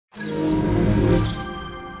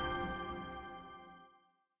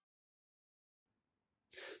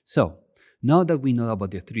So, now that we know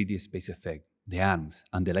about the 3D space effect, the arms,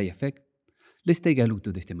 and the light effect, let's take a look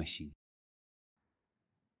to the state machine.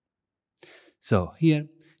 So here,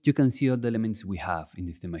 you can see all the elements we have in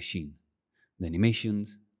the state machine: the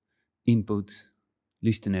animations, inputs,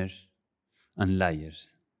 listeners, and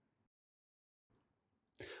layers.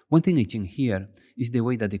 One thing I change here is the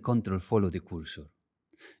way that the control follows the cursor.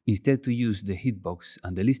 Instead to use the hitbox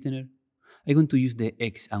and the listener, I'm going to use the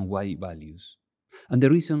X and Y values. And the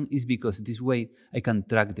reason is because this way I can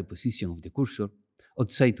track the position of the cursor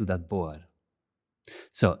outside to that board.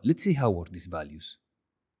 So let's see how work these values.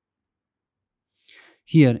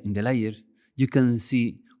 Here in the layers, you can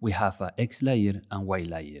see we have a X layer and Y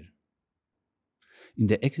layer. In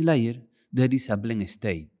the X layer, there is a blend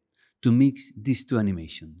state to mix these two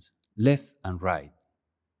animations, left and right.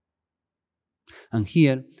 And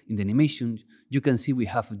here in the animation, you can see we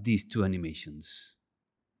have these two animations.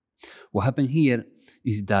 What happened here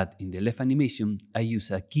is that in the left animation, I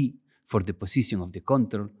use a key for the position of the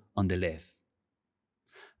control on the left.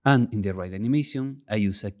 And in the right animation, I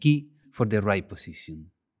use a key for the right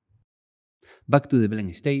position. Back to the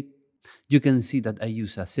blend state, you can see that I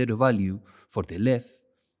use a 0 value for the left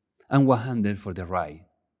and 100 for the right.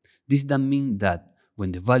 This does mean that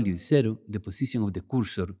when the value is 0, the position of the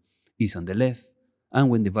cursor is on the left, and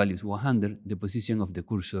when the value is 100, the position of the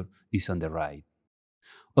cursor is on the right.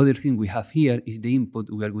 Other thing we have here is the input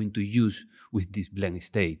we are going to use with this blend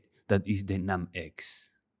state, that is the NumX.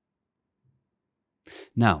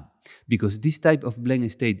 Now, because this type of blend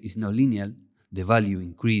state is not linear, the value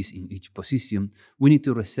increases in each position, we need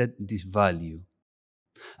to reset this value.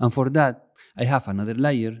 And for that, I have another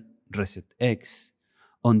layer, reset X,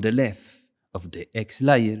 on the left of the X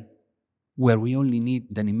layer, where we only need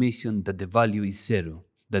the animation that the value is 0,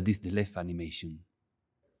 that is the left animation.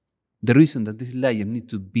 The reason that this layer needs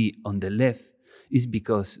to be on the left is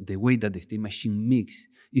because the way that the state machine mix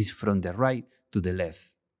is from the right to the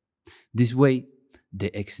left. This way,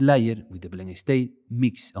 the X layer with the blend state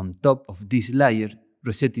mix on top of this layer,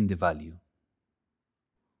 resetting the value.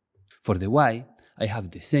 For the Y, I have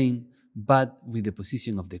the same, but with the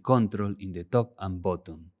position of the control in the top and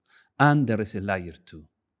bottom, and the reset layer too.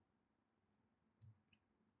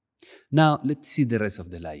 Now let's see the rest of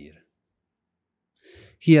the layer.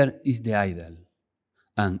 Here is the idle,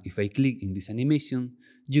 and if I click in this animation,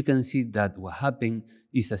 you can see that what happened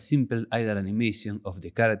is a simple idle animation of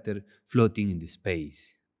the character floating in the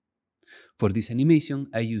space. For this animation,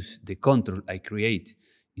 I use the control I create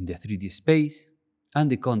in the 3D space and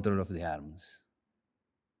the control of the arms.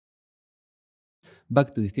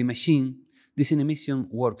 Back to the state machine, this animation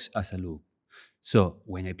works as a loop. So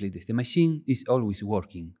when I play the state machine, it's always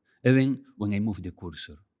working, even when I move the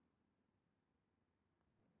cursor.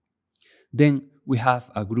 Then we have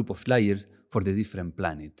a group of layers for the different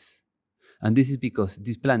planets. And this is because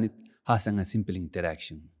this planet has a simple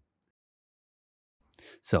interaction.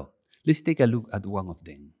 So let's take a look at one of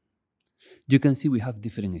them. You can see we have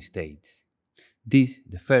different states. This,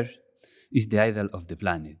 the first, is the idle of the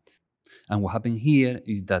planet. And what happened here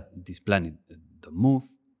is that this planet don't move,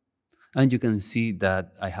 and you can see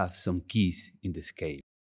that I have some keys in the scale.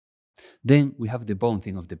 Then we have the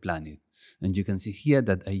bouncing of the planet, and you can see here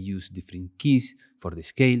that I use different keys for the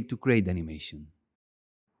scale to create the animation.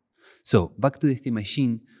 So back to the state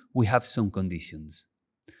machine, we have some conditions.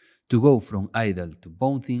 To go from idle to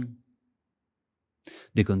bouncing,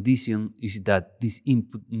 the condition is that this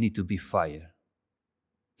input needs to be fired.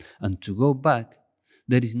 And to go back,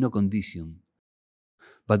 there is no condition,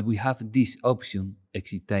 but we have this option,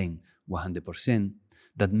 exit time 100%,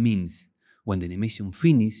 that means when the animation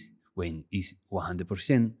finishes, when it's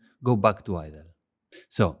 100%, go back to idle.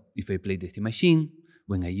 So if I play the state machine,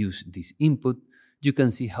 when I use this input, you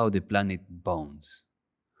can see how the planet bounces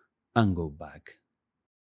and go back.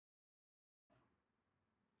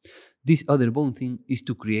 This other bouncing is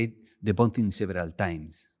to create the bouncing several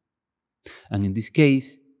times. And in this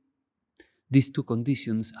case, these two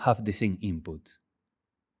conditions have the same input.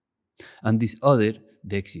 And this other,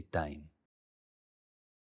 the exit time.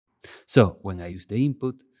 So when I use the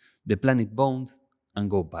input, the planet bounces and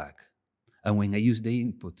go back. And when I use the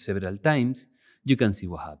input several times, you can see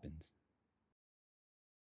what happens.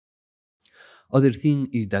 Other thing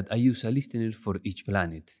is that I use a listener for each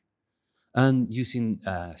planet, and using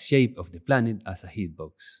a shape of the planet as a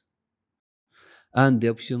hitbox. And the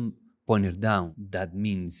option pointer down, that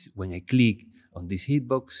means when I click on this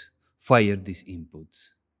hitbox, fire these inputs.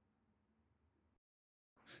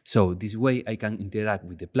 So this way I can interact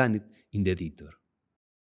with the planet in the editor.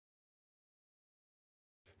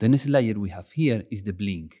 The next layer we have here is the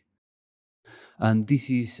blink. And this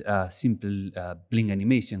is a simple blink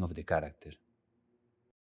animation of the character.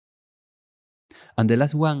 And the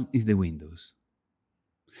last one is the windows.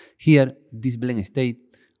 Here, this blend state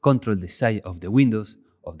controls the size of the windows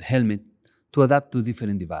of the helmet to adapt to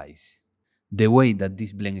different devices. The way that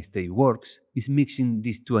this blend state works is mixing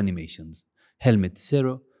these two animations, helmet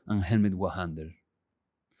 0 and helmet 100.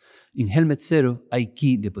 In helmet 0, I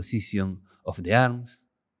key the position of the arms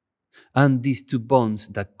and these two bones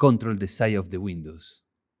that control the size of the windows.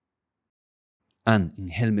 And in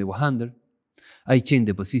helmet 100, I change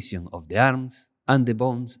the position of the arms and the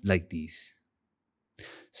bones like this.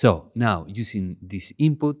 So now, using this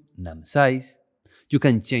input, num size, you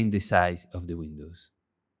can change the size of the windows.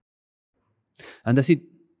 And that's it.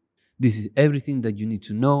 This is everything that you need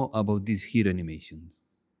to know about this hero animation.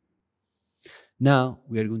 Now,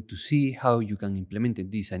 we are going to see how you can implement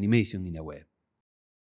this animation in a web.